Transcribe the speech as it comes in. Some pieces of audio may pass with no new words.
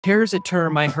Here's a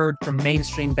term I heard from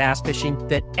mainstream bass fishing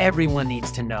that everyone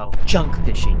needs to know: junk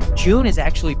fishing. June is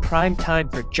actually prime time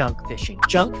for junk fishing.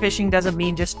 Junk fishing doesn't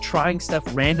mean just trying stuff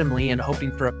randomly and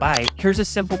hoping for a bite. Here's a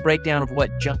simple breakdown of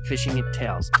what junk fishing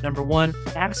entails. Number 1,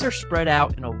 bass are spread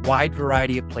out in a wide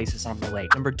variety of places on the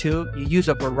lake. Number 2, you use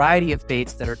a variety of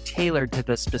baits that are tailored to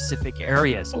the specific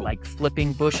areas, like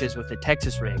flipping bushes with a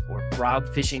Texas rig or frog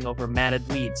fishing over matted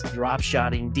weeds, drop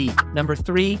shotting deep. Number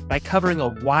 3, by covering a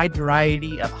wide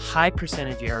variety of high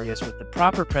percentage areas with the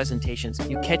proper presentations,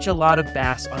 you catch a lot of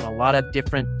bass on a lot of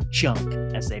different junk,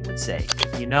 as they would say.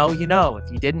 If you know, you know. If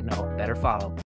you didn't know, better follow.